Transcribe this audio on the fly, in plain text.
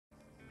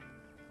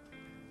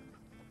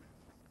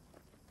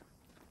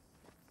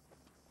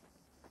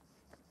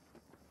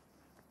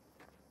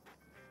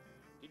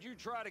you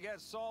try to get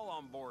Saul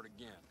on board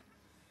again?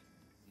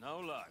 No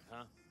luck,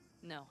 huh?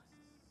 No.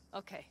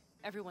 Okay,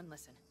 everyone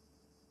listen.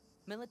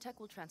 Militech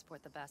will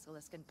transport the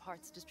Basilisk in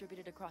parts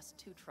distributed across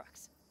 2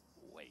 trucks.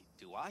 Wait,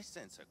 do I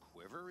sense a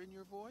quiver in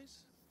your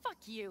voice? Fuck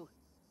you!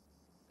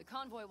 The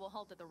convoy will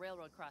halt at the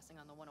railroad crossing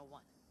on the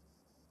 101.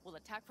 We'll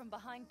attack from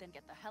behind, then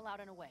get the hell out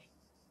and away.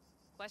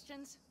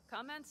 Questions?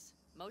 Comments?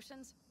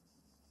 Motions?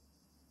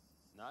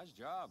 Nice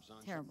job, son.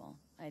 Terrible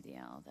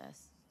idea, all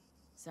this.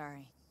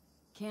 Sorry.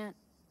 Can't,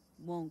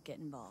 won't get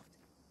involved.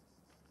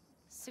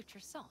 Suit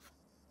yourself.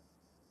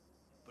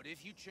 But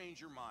if you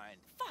change your mind...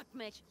 Fuck,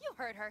 Mitch! You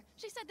heard her!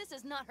 She said this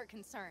is not her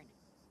concern.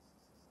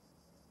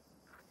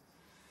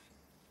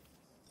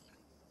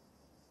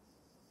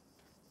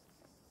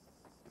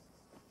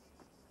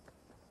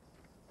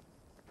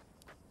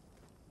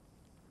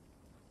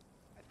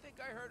 I think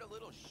I heard a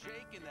little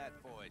shake in that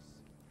voice.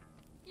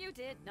 You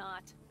did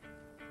not.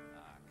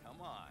 Ah,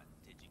 come on.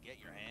 Did you get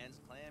your hands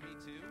clammy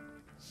too?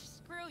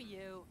 Screw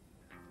you.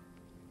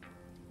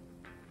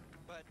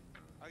 But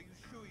are you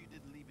sure you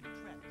didn't leave any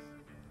tracks?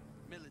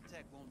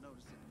 Militech won't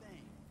notice a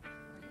thing.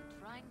 Are you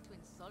trying to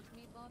insult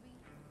me, Bobby?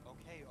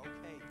 Okay,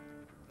 okay.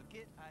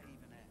 Forget I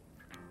even asked.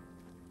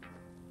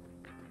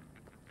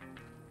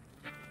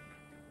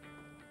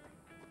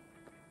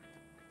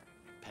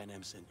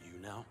 Pan sent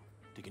you now?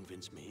 To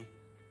convince me?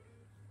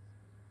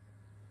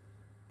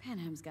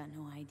 Panham's got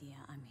no idea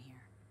I'm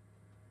here.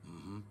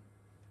 Mm-hmm.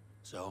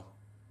 So,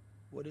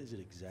 what is it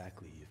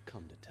exactly you've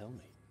come to tell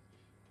me?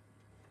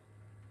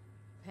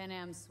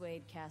 Panham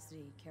swayed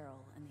Cassidy,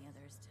 Carol, and the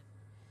others to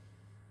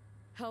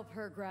help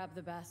her grab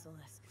the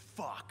Basilisk.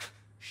 Fuck!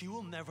 She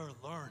will never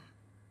learn.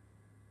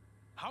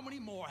 How many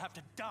more have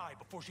to die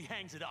before she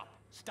hangs it up?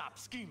 Stop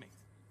scheming.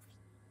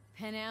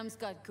 Panham's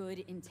got good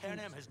intent.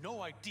 Panham has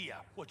no idea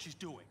what she's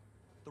doing.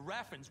 The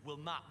Raffins will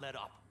not let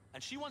up.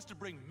 And she wants to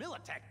bring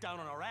Militech down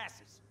on our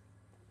asses.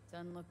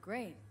 Doesn't look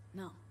great,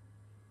 no.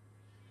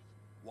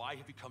 Why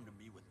have you come to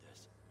me with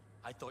this?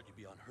 I thought you'd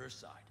be on her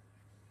side.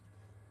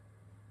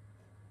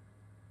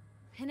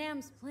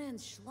 Panham's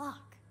plan's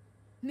schlock.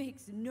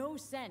 Makes no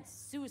sense.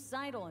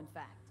 Suicidal, in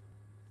fact.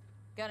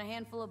 Got a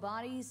handful of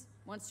bodies,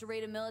 wants to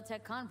raid a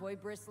Militech convoy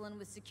bristling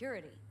with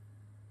security.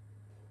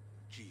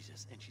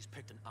 Jesus, and she's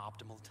picked an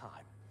optimal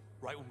time.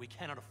 Right when we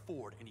cannot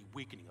afford any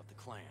weakening of the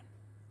clan.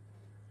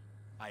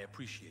 I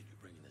appreciate you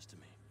bringing this to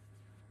me.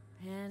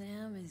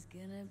 Panham is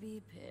gonna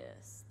be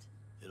pissed.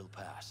 It'll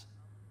pass.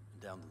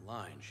 And down the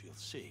line, she'll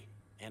see,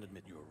 and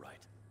admit you were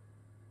right.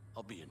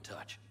 I'll be in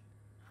touch.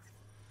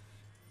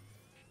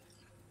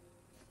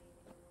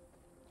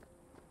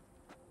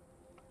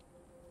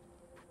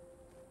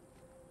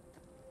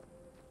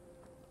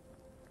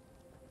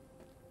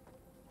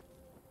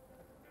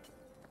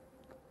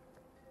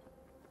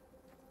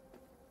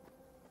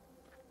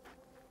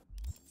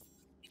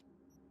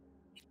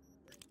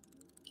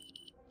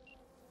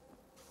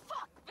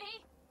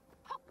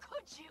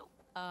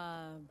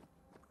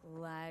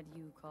 Glad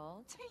you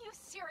called. Do you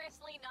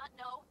seriously not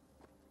know?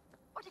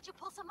 Or did you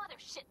pull some other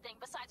shit thing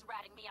besides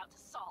ratting me out to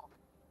Saul?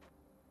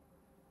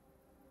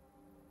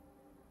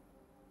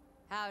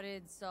 How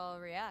did Saul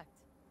react?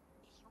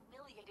 He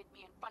humiliated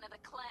me in front of the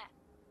clan.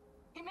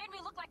 He made me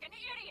look like an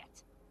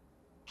idiot!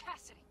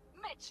 Cassidy,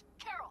 Mitch,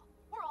 Carol,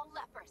 we're all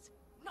lepers.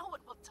 No one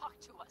will talk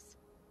to us.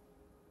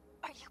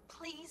 Are you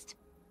pleased?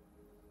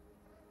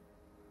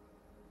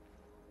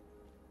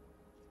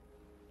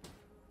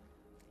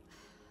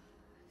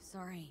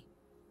 Sorry.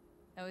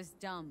 That was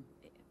dumb.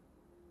 It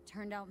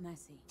turned out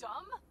messy.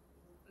 Dumb?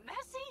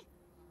 Messy?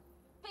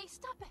 Faye,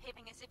 stop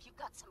behaving as if you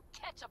got some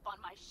ketchup on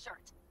my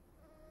shirt.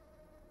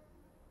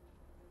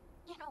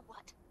 You know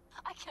what?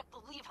 I can't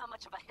believe how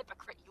much of a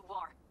hypocrite you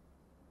are.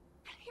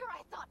 And here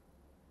I thought,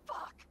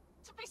 fuck,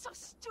 to be so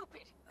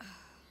stupid.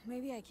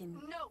 Maybe I can...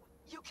 No,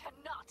 you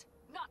cannot.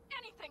 Not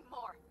anything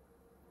more.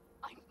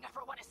 I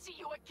never want to see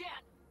you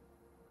again.